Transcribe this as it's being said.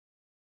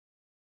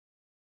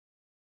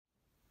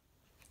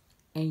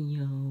Hey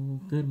yo,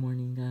 good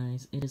morning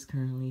guys. It is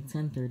currently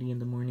 10:30 in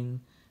the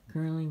morning.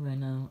 Currently right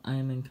now I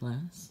am in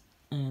class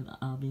and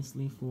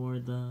obviously for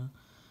the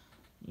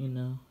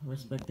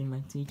respecting my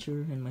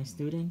teacher and my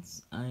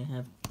students, I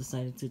have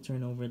decided to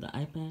turn over the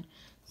iPad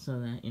so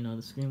that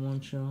the screen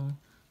won't show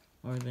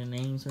or the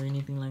names or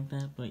anything like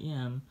that. But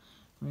yeah, I'm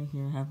right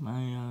here. I have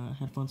my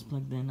headphones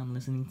plugged in. I'm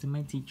listening to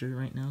my teacher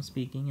right now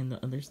speaking and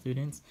the other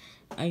students.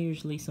 I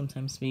usually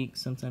sometimes speak,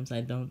 sometimes I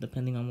don't,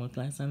 depending on what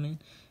class I'm in.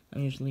 I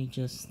usually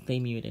just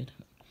stay muted.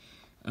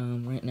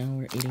 Right now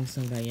we're eating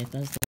some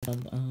galletas.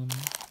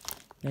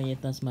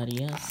 Galletas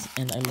Marias,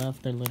 and I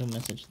love the little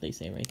message they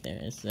say right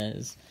there.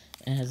 It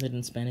has it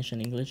in Spanish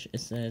and English. It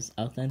says,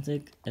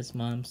 authentic as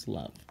mom's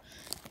love.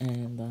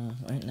 And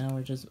right now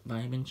we're just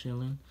vibing,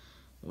 chilling.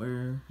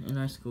 We're in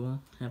our school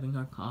having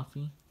our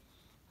coffee.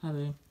 Hi,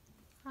 babe.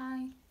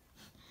 Hi.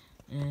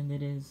 And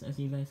it is, as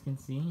you guys can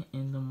see,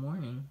 in the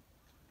morning.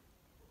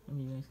 If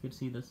you guys could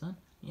see the sun.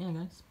 Yeah,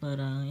 guys. But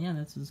yeah,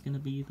 that's just gonna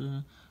be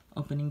the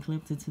opening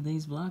clip to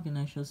today's vlog, and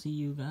I shall see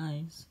you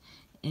guys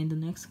in the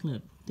next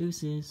clip.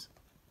 Deuces.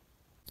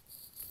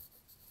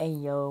 Hey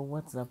yo,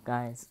 what's up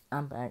guys?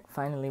 I'm back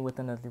finally with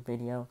another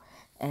video,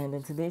 and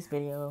in today's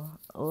video,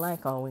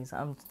 like always,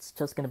 it's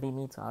just gonna be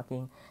me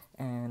talking,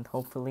 and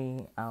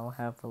hopefully I'll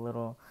have a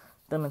little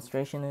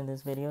demonstration in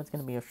this video. It's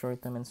gonna be a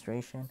short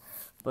demonstration,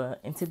 but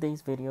in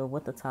today's video,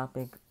 what the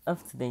topic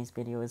of today's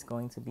video is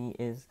going to be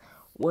is,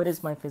 what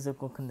is my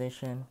physical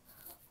condition?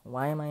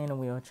 Why am I in a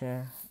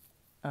wheelchair?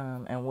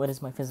 And what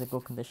is my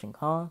physical condition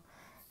called?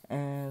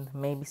 And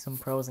maybe some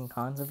pros and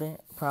cons of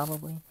it,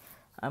 probably,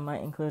 I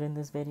might include in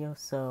this video.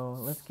 So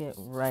let's get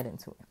right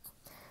into it.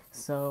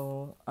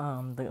 So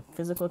the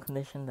physical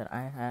condition that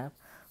I have,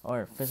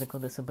 or physical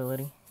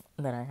disability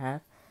that I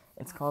have,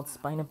 it's called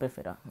spina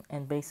bifida.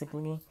 And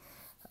basically,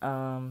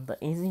 the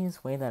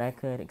easiest way that I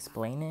could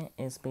explain it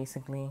is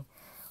basically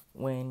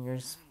when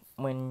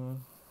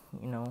when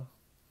you know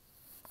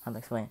how to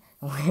explain it?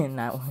 When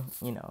not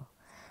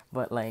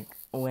but like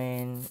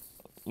when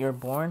you're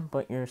born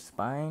but your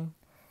spine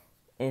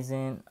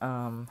isn't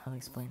how to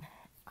explain it?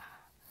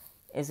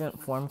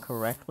 Isn't formed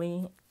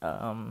correctly.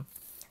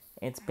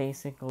 It's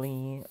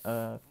basically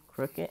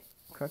crooked,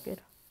 crooked.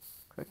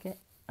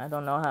 I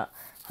don't know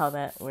how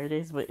that word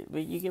is, but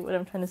you get what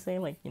I'm trying to say.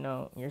 Like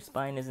your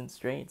spine isn't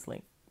straight. It's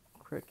like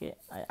crooked.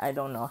 I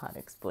don't know how to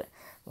explain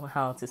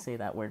how to say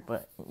that word,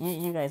 but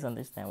you guys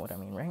understand what I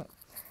mean, right?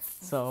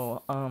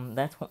 So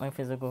that's what my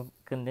physical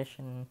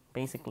condition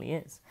basically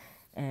is.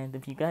 And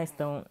if you guys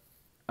don't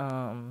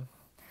um,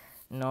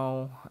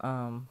 know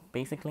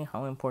basically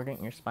how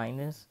important your spine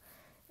is,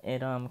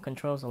 it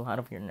controls a lot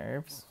of your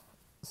nerves.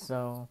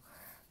 So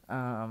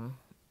um,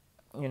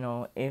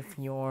 if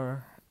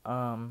your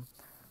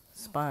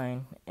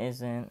spine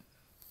isn't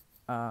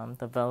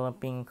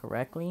developing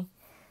correctly,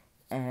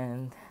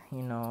 and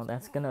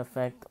that's gonna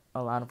affect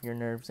a lot of your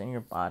nerves in your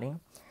body.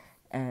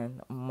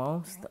 And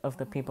most of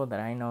the people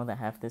that I know that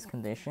have this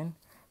condition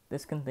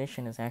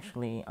is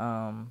actually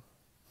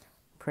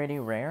pretty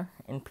rare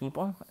in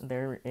people.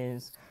 There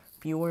is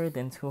fewer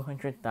than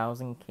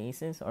 200,000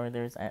 cases, or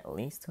there's at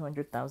least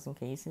 200,000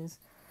 cases,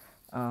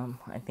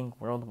 I think,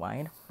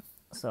 worldwide.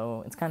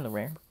 So it's kind of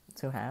rare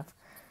to have.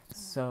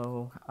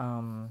 So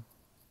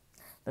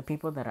the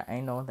people that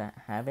I know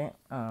that have it,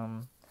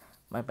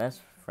 my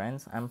best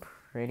friends, I'm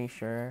pretty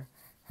sure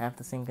have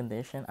the same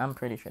condition. I'm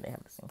pretty sure they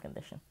have the same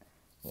condition.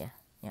 Yeah,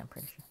 yeah, I'm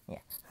pretty sure.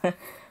 Yeah.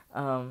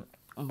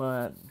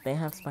 But they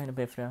have spina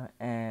bifida,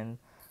 and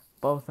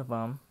both of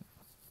them,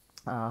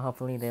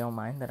 hopefully they don't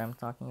mind that I'm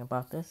talking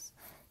about this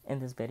in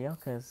this video,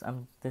 because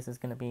this is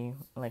gonna be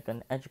like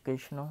an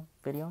educational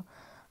video.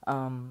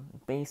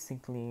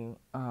 Basically,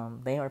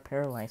 they are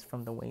paralyzed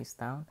from the waist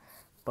down,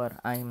 but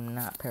I'm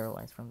not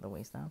paralyzed from the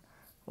waist down,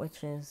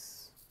 which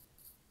is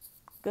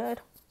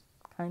good,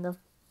 kind of,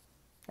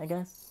 I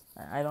guess.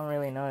 I don't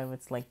really know if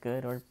it's like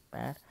good or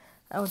bad.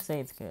 I would say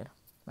it's good.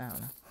 I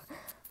don't know.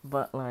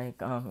 But like,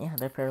 yeah,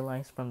 they're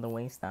paralyzed from the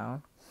waist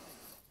down.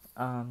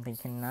 They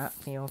cannot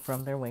feel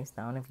from their waist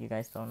down. If you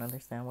guys don't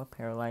understand what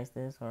paralyzed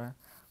is or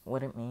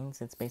what it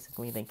means, it's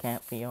basically they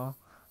can't feel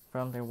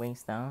from their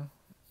waist down,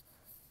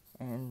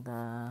 and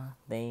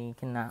they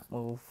cannot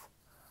move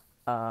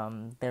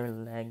their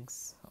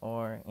legs,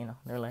 or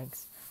their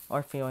legs,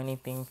 or feel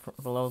anything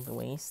below the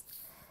waist.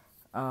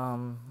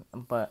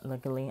 But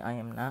luckily, I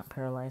am not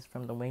paralyzed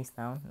from the waist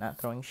down. Not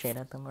throwing shade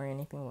at them or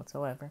anything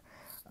whatsoever.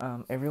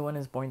 Everyone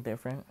is born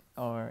different,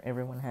 or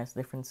everyone has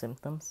different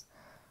symptoms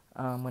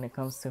when it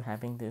comes to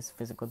having this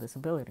physical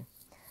disability.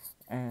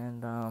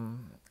 And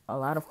a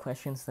lot of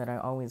questions that I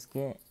always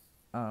get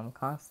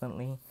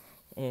constantly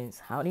is,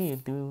 how do you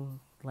do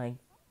like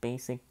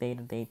basic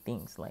day-to-day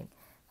things, like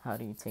how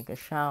do you take a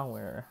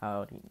shower,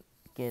 how do you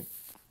get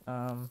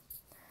from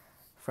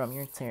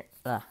your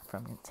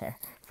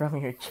from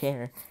your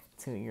chair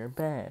to your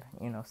bed,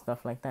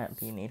 stuff like that.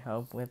 Do you need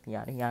help with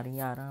yada yada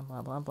yada,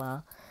 blah blah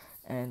blah?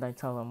 And I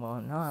tell them, well,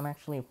 no, I'm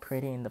actually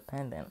pretty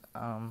independent.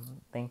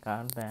 Thank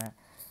God that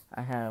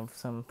I have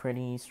some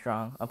pretty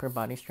strong upper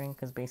body strength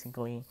because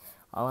basically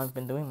all I've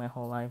been doing my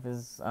whole life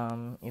is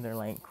either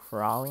like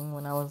crawling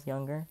when I was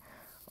younger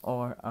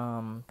or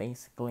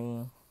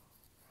basically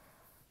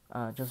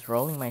just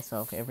rolling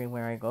myself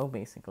everywhere I go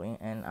basically.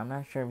 And I'm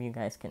not sure if you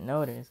guys can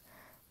notice,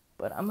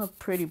 but I'm a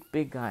pretty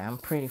big guy. I'm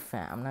pretty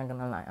fat. I'm not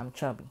gonna lie. I'm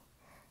chubby.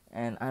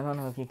 And I don't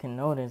know if you can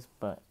notice,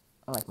 but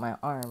like my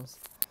arms,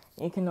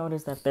 you can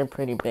notice that they're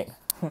pretty big.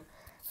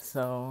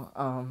 So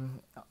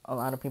a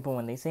lot of people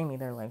when they see me,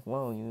 they're like,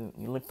 "Whoa,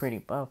 you look pretty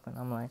buff," and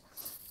I'm like,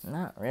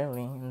 "Not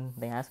really." And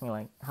they ask me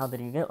like, "How did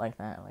you get like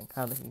that? Like,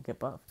 how did you get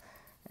buff?"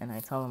 And I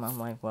tell them, I'm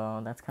like,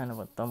 "Well, that's kind of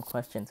a dumb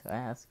question to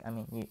ask. I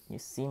mean, you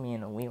see me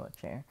in a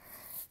wheelchair,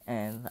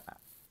 and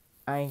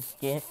I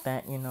get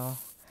that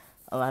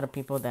a lot of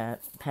people that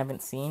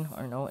haven't seen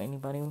or know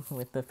anybody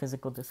with a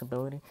physical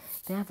disability,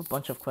 they have a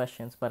bunch of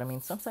questions. But I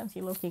mean, sometimes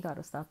you low-key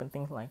gotta stop and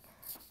think like,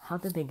 how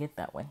did they get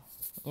that way?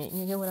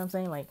 You get what I'm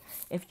saying? Like,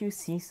 if you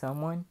see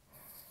someone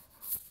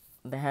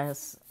that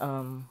has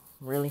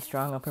really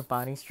strong upper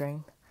body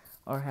strength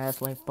or has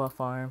like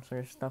buff arms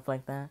or stuff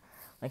like that,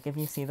 like if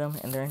you see them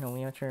and they're in a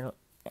wheelchair,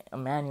 a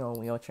manual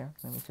wheelchair,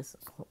 let me just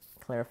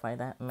clarify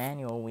that,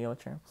 manual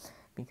wheelchair,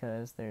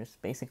 because there's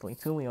basically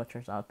two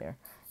wheelchairs out there.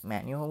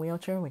 Manual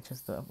wheelchair, which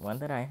is the one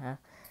that I have,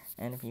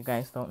 and if you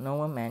guys don't know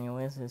what manual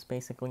is, it's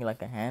basically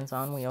like a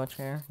hands-on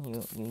wheelchair.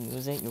 You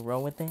use it, you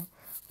roll with it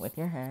with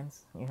your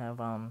hands. You have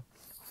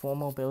full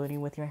mobility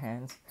with your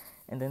hands.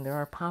 And then there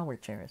are power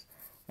chairs.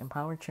 And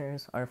power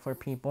chairs are for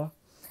people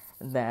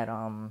that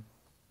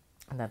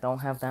that don't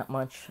have that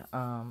much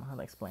how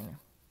to explain it?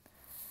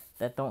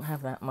 That don't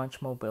have that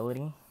much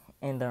mobility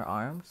in their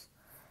arms.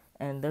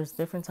 And there's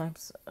different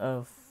types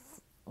of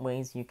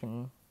ways you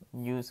can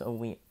use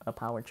a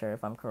power chair,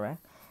 if I'm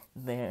correct.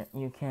 There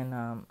you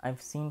can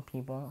I've seen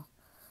people,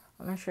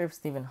 I'm not sure if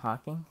Stephen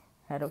Hawking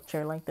had a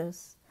chair like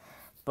this,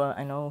 but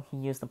I know he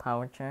used the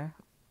power chair,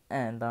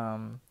 and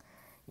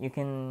you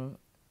can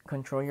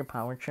control your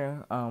power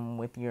chair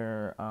with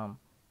your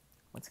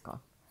what's it called?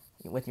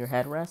 With your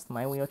headrest.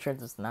 My wheelchair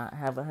does not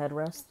have a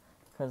headrest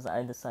because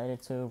I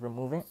decided to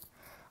remove it.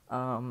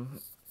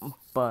 Um,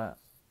 but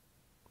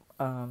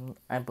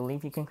I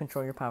believe you can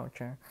control your power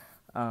chair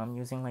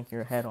using like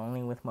your head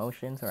only with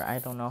motions, or I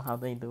don't know how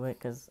they do it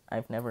because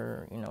I've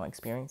never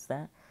experienced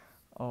that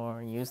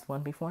or used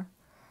one before.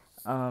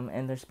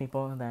 And there's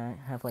people that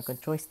have like a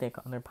joystick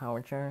on their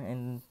power chair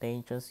and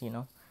they just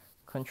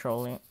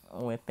control it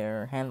with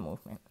their hand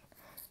movement.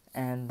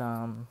 And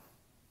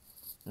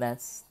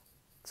that's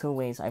two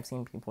ways I've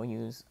seen people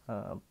use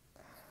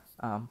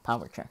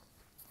power chair.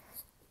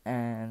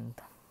 And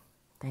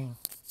dang,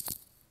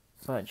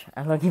 fudge,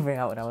 I lucky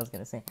forgot what I was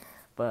gonna say.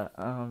 But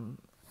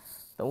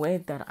the way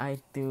that I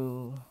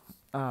do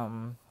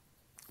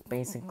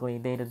basically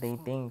day-to-day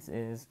things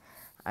is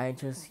I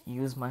just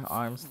use my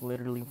arms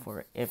literally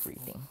for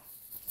everything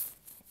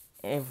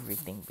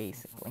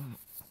basically.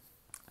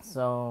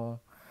 So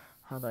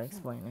how do I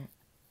explain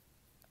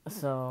it?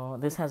 So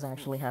this has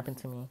actually happened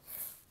to me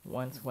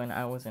once when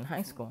I was in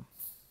high school,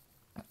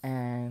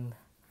 and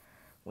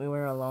we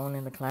were alone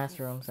in the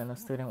classrooms, and a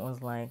student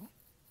was like,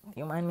 "Do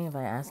you mind me if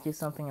I ask you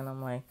something?" And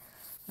I'm like,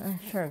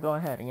 "Sure, go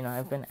ahead."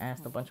 I've been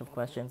asked a bunch of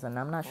questions, and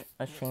I'm not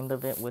ashamed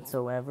of it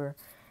whatsoever.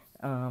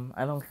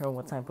 I don't care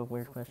what type of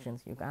weird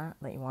questions you got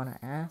that you want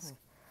to ask,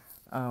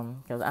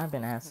 because I've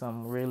been asked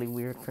some really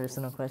weird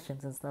personal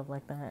questions and stuff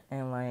like that,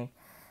 and like,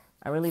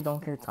 I really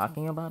don't care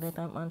talking about it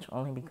that much,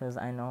 only because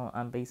I know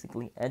I'm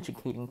basically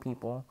educating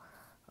people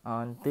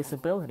on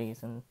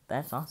disabilities, and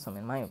that's awesome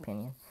in my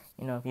opinion.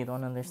 If you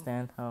don't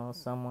understand how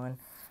someone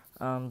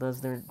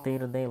does their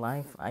day-to-day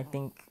life, I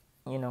think,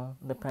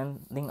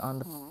 depending on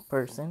the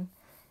person,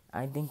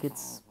 I think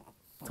it's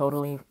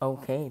totally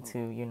okay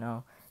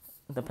to,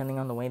 depending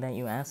on the way that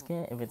you ask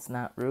it, if it's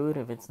not rude,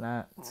 if it's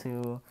not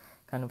to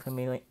kind of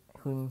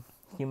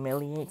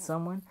humiliate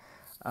someone,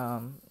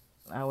 um,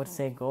 I would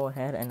say go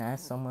ahead and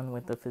ask someone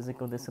with a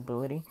physical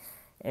disability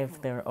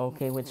if they're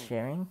okay with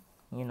sharing,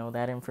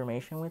 that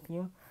information with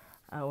you.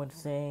 I would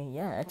say,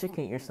 yeah,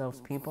 educate yourselves,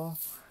 people.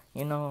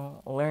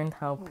 Learn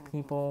how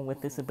people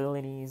with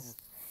disabilities,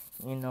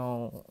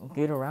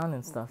 get around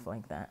and stuff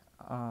like that.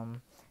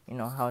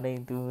 How they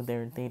do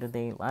their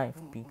day-to-day life,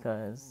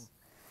 because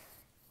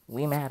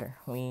we matter.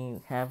 We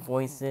have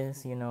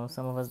voices,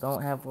 some of us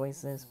don't have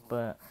voices,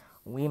 but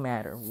we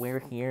matter. We're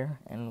here,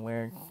 and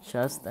we're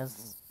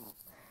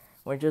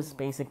just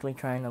basically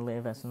trying to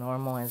live as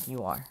normal as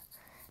you are.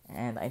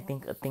 And I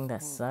think a thing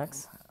that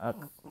sucks, a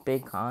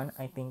big con,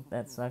 I think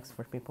that sucks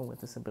for people with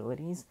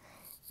disabilities,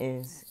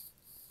 is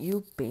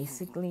you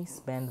basically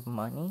spend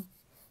money.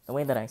 The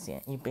way that I see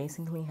it, you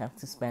basically have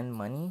to spend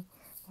money,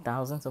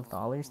 thousands of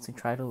dollars, to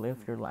try to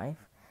live your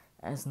life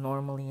as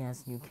normally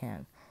as you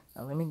can.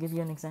 Now, let me give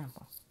you an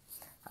example.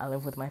 I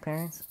live with my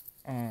parents,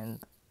 and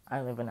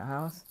I live in a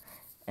house,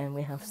 and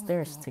we have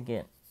stairs to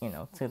get,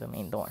 to the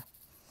main door.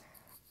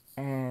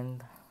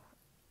 And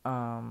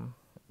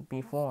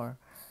before,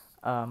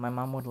 my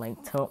mom would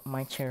like tilt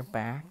my chair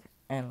back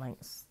and like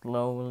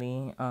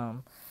slowly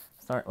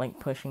start like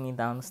pushing me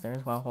down the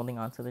stairs while holding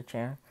onto the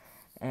chair.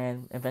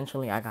 And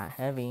eventually I got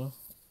heavy,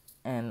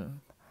 and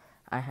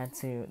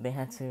they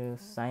had to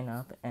sign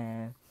up,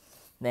 and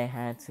they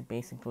had to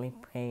basically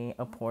pay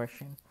a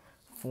portion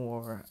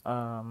for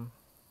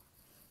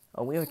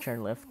a wheelchair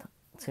lift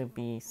to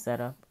be set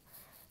up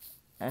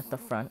at the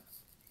front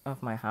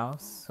of my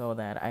house so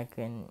that I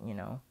can,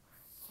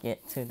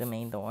 get to the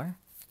main door.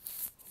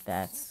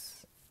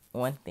 That's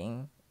one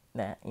thing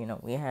that,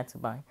 we had to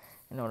buy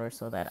in order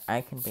so that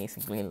I can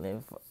basically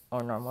live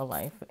a normal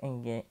life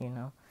and get,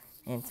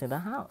 into the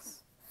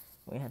house.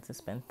 We had to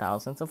spend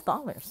thousands of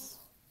dollars,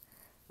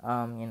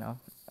 um, you know,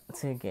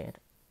 to get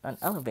an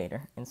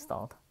elevator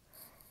installed.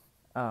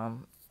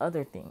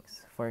 Other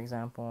things, for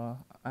example,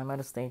 I'm at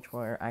a stage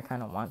where I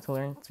kind of want to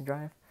learn to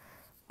drive,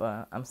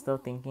 but I'm still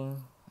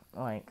thinking,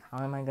 like,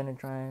 how am I gonna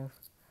drive?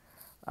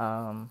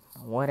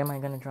 What am I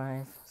gonna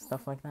drive?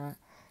 Stuff like that.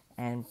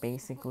 And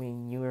basically,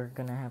 you're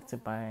gonna have to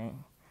buy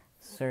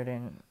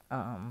certain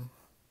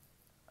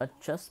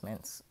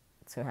adjustments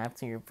to have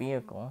to your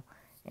vehicle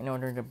in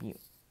order to be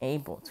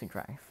able to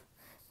drive.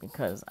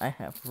 Because I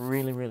have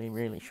really, really,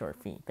 really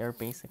short feet. They're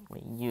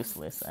basically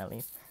useless, at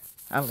least.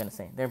 I'm gonna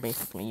say they're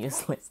basically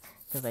useless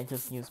because I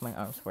just use my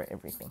arms for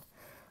everything.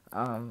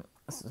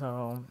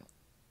 So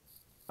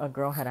a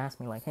girl had asked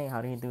me like, "Hey,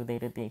 how do you do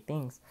day-to-day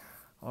things,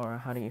 or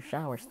how do you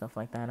shower, stuff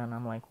like that?" And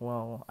I'm like,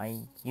 "Well, I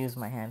use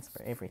my hands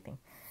for everything."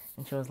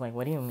 And she was like,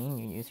 "What do you mean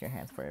you use your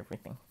hands for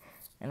everything?"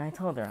 And I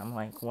told her, I'm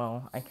like,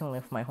 "Well, I can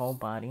lift my whole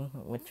body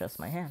with just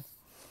my hands."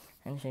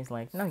 And she's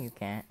like, "No, you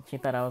can't." She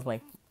thought I was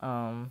like,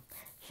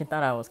 she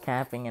thought I was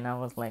capping, and I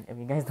was like, if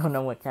you guys don't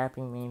know what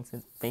capping means,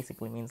 it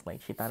basically means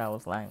like she thought I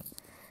was lying.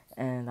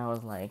 And I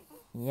was like,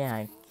 "Yeah,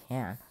 I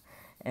can."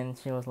 And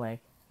she was like,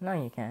 "No,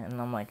 you can't."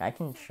 And I'm like, "I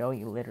can show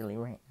you literally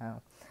right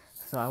now."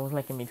 So I was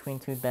like in between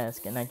two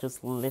desks, and I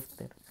just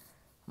lifted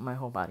my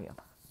whole body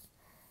up.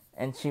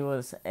 And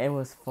it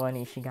was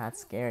funny. She got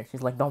scared.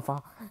 She's like, "Don't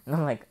fall." And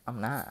I'm like, I'm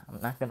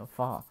not gonna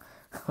fall.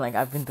 Like,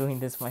 I've been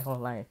doing this my whole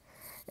life.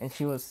 And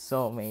she was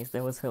so amazed.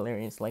 It was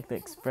hilarious. Like, the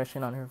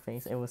expression on her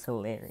face, it was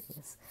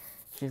hilarious.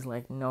 She's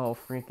like, "No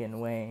freaking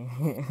way."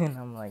 And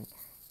I'm like,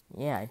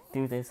 "Yeah, I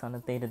do this on a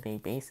day-to-day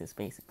basis,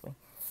 basically."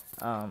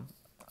 Um,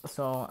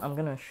 so I'm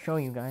gonna show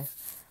you guys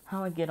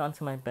how I get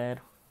onto my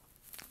bed.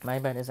 My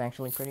bed is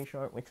actually pretty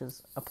short, which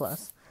is a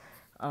plus.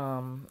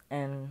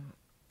 And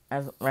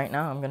as right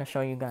now, I'm gonna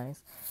show you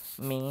guys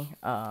me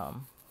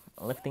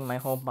lifting my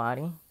whole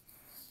body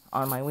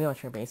on my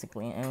wheelchair,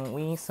 basically. And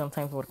we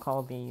sometimes would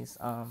call these,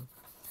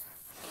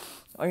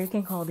 or you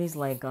can call these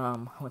like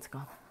what's it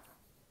called?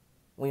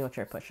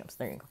 Wheelchair push-ups.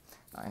 There you go.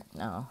 All right,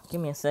 now give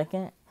me a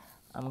second.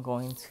 I'm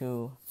going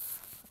to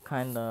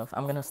I'm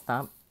gonna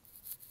stop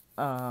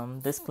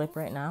this clip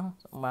right now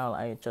while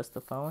I adjust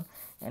the phone,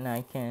 and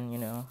I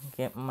can,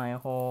 get my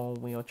whole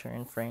wheelchair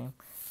and frame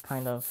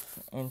kind of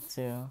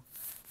into,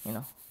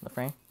 the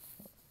frame.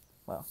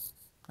 Well,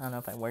 I don't know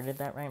if I worded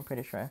that right. I'm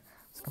pretty sure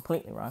it's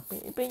completely wrong,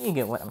 but you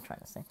get what I'm trying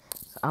to say.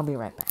 So I'll be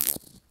right back.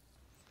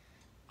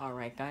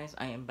 Alright guys,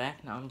 I am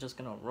back. Now I'm just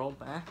gonna roll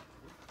back,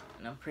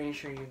 and I'm pretty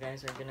sure you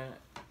guys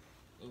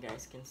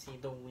can see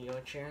the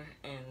wheelchair,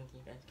 and you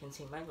guys can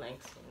see my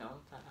legs,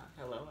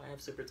 hello, I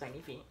have super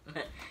tiny feet.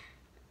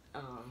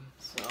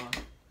 So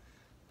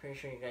pretty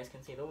sure you guys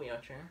can see the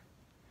wheelchair,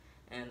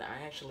 and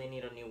I actually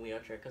need a new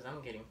wheelchair because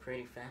I'm getting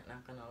pretty fat,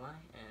 not gonna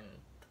lie, and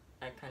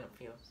I kind of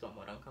feel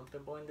somewhat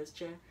uncomfortable in this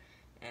chair,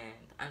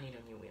 and I need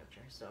a new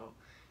wheelchair. So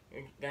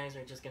you guys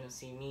are just gonna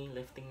see me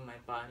lifting my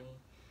body.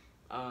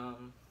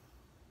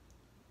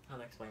 How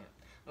to explain it?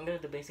 I'm gonna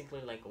do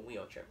basically like a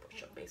wheelchair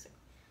push-up, basically.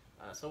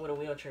 So what a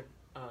wheelchair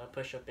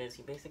push-up is,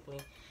 you basically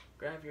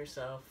grab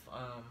yourself.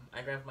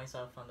 I grab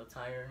myself on the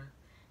tire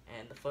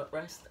and the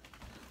footrest,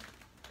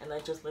 and I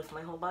just lift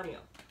my whole body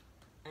up.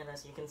 And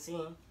as you can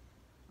see,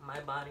 my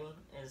body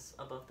is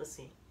above the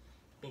seat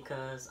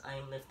because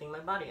I'm lifting my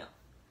body up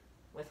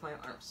with my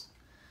arms.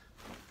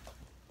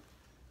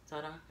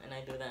 Ta-da! And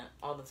I do that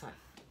all the time.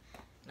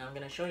 Now I'm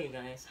gonna show you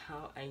guys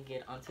how I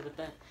get onto the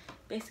bed.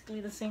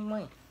 Basically the same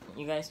way.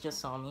 You guys just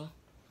saw me,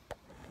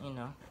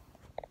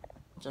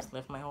 just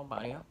lift my whole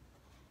body up.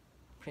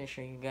 Pretty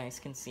sure you guys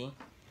can see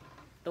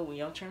the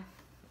wheelchair.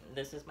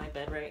 This is my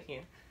bed right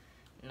here.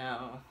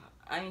 Now,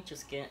 I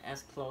just get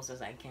as close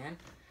as I can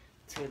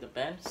to the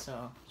bed,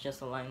 so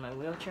just align my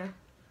wheelchair.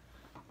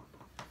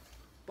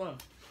 Boom.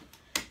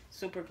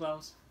 Super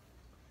close.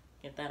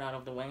 Get that out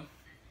of the way.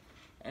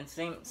 And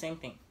same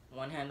thing.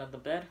 One hand on the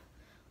bed,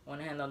 one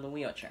hand on the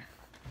wheelchair.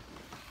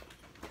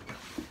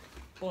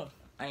 Boom.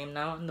 I am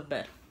now on the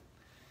bed.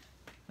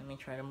 Let me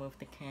try to move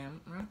the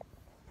camera.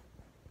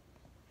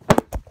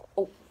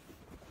 Oh.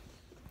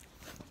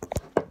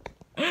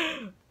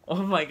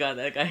 Oh my god,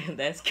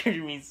 that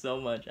scared me so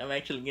much. I'm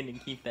actually gonna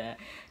keep that.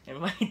 It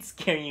might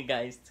scare you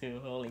guys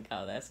too. Holy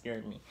cow, that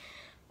scared me.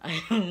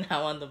 I am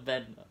now on the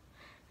bed,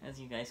 as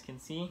you guys can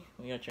see.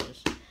 Wheelchair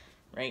is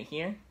right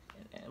here.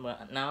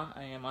 But now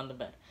I am on the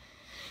bed.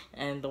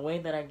 And the way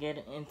that I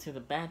get into the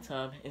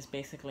bathtub is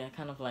basically I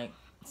kind of like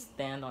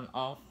stand on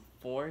all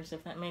fours,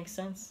 if that makes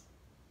sense.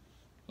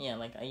 Yeah,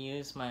 like I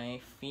use my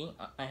feet.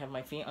 I have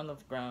my feet on the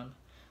ground,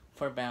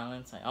 for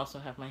balance. I also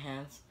have my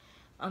hands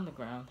on the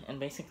ground, and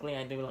basically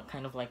I do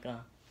kind of like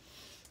a,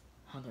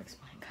 how to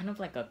explain, kind of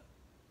like a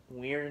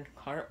weird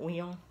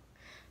cartwheel,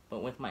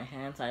 but with my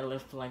hands I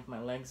lift like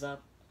my legs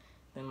up,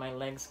 then my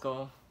legs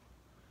go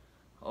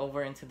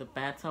over into the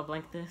bathtub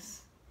like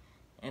this,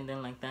 and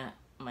then like that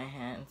my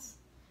hands,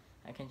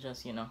 I can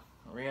just, you know,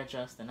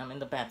 readjust, and I'm in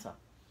the bathtub.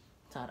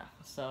 Ta-da.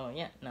 So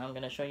yeah, now I'm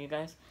gonna show you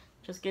guys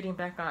just getting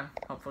back on.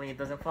 Hopefully it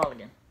doesn't fall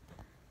again.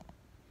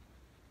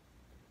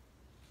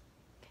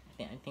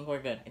 I think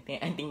we're good.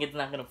 I think it's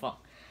not gonna fall.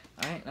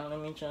 Alright, now let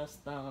me just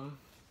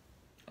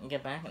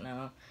get back.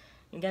 Now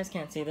you guys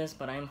can't see this,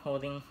 but I'm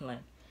holding like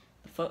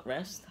the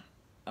footrest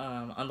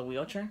on the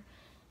wheelchair,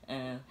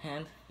 and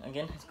hand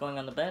again is going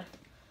on the bed,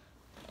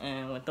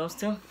 and with those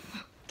two,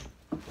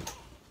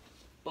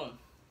 boom,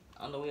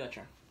 on the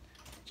wheelchair,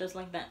 just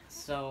like that.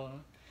 So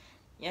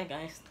yeah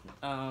guys,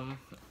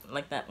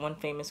 like that one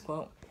famous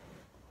quote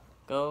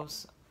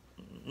goes,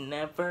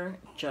 never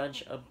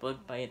judge a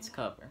book by its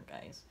cover,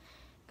 guys,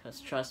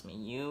 because trust me,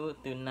 you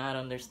do not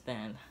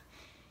understand.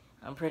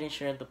 I'm pretty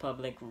sure the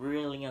public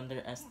really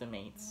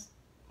underestimates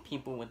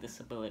people with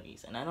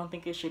disabilities, and I don't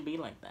think it should be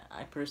like that.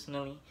 I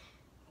personally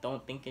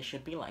don't think it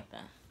should be like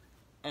that.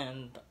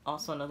 And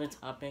also another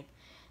topic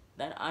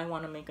that I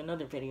want to make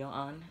another video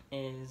on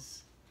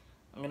is,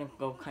 I'm gonna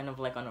go kind of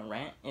like on a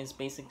rant, is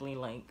basically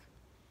like,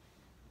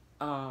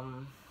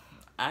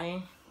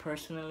 I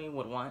personally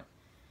would want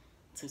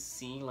to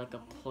see like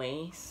a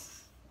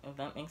place, if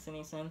that makes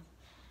any sense,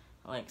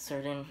 like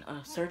certain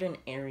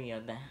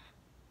area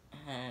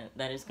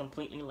that is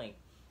completely like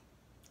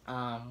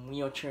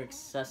wheelchair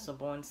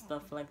accessible and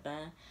stuff like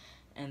that,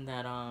 and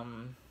that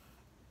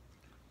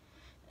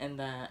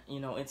you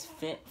know, it's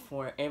fit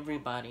for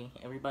everybody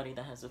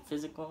that has a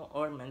physical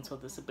or mental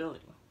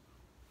disability.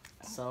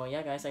 So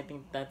yeah guys, I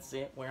think that's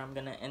it where I'm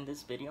gonna end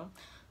this video.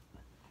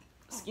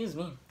 Excuse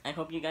me. I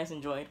hope you guys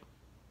enjoyed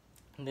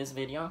this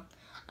video.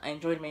 I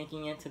enjoyed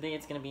making it. Today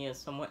it's gonna be a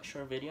somewhat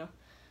short video.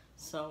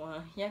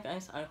 So yeah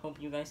guys, I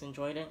hope you guys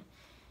enjoyed it.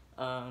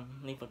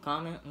 Leave a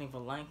comment, leave a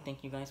like.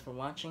 Thank you guys for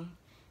watching,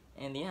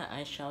 and yeah,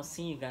 I shall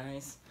see you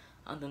guys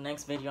on the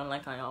next video. And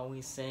like I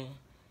always say,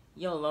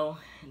 YOLO,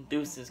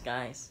 deuces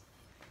guys.